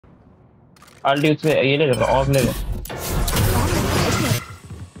अल्टी उससे ये ले लो ऑफ ले लो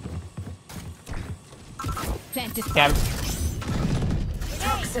कैंप यार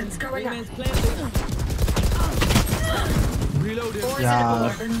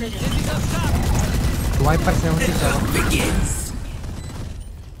वाइपर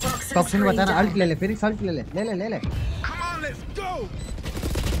 77 टॉक्सिन बताना अल्ट ले ले फिनिक्स अल्ट ले ले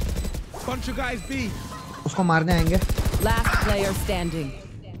उसको मारने आएंगे Last player standing.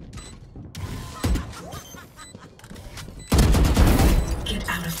 Get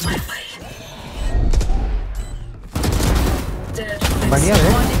out of my way. बढ़िया है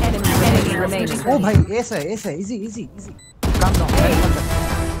One enemy remaining. ओ भाई ऐसा है इजी काम डाउन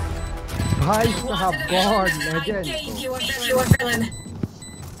भाई साहब गॉड लेजेंड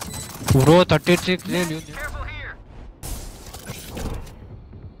Bro, 36 ले लियो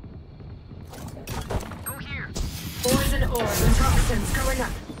Poison orb and toxins going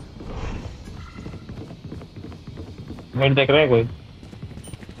up. Mid देख रहा है कोई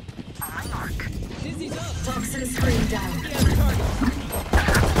Toxin screen down.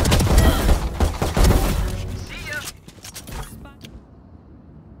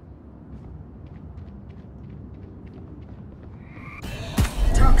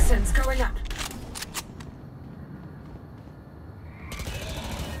 Toxins going up.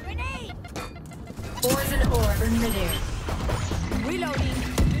 Poison orb in midair. Reloading.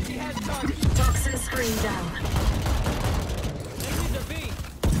 Toxin screen down.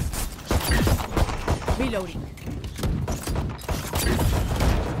 Reloading.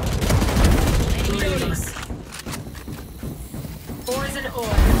 Poison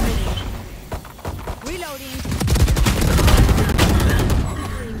orb in midair. Reloading.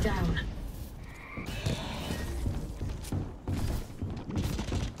 Screen down.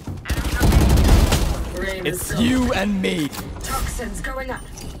 It's you and me. Toxins going up.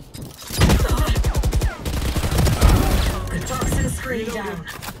 Toxin screen down.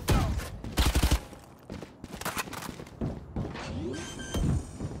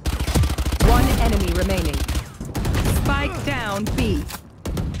 One enemy remaining. Spike down B.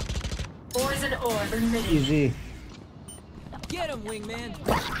 Poison orb emitting. Easy Get him, wingman.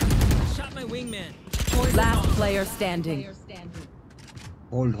 Shot my wingman. Last player standing.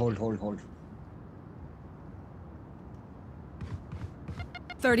 Hold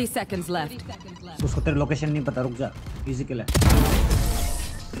 30 seconds left. उसको तेरा location नहीं पता रुक जा easy किल है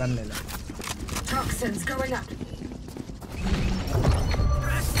gun ले ले Toxins going up.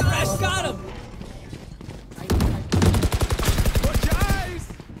 Crash got him. Watch your eyes.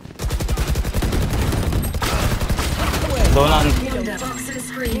 दोनों Toxin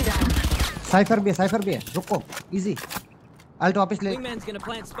screen down. साइफर भी है रुको इजी अल्ट वापस ले Wingman's gonna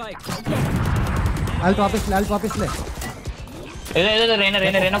plant spike. Alt वापस ले इधर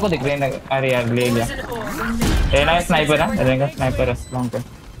रेना को दिख रेना अरे यार ले लिया Poison orb emitting. Raina sniper है रेना स्नाइपर है लॉन्ग पे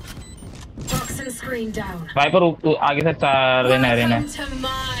Toxin screen down. स्नाइपर आगे से Raina Welcome to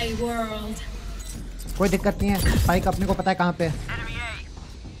my world. कोई दिक्कत नहीं है स्पाइक अपने को पता है कहां पे है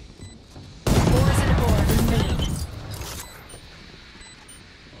Poison orb emitting.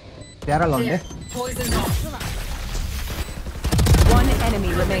 प्यारा लॉन्ग है Poison off. One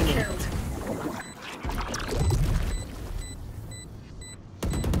enemy remaining.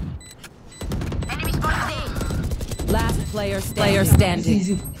 Last player standing.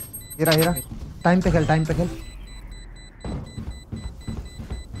 Easy हीरा टाइम पे खेल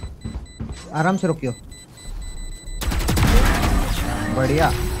आराम से रुकियो बढ़िया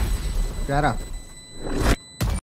प्यारा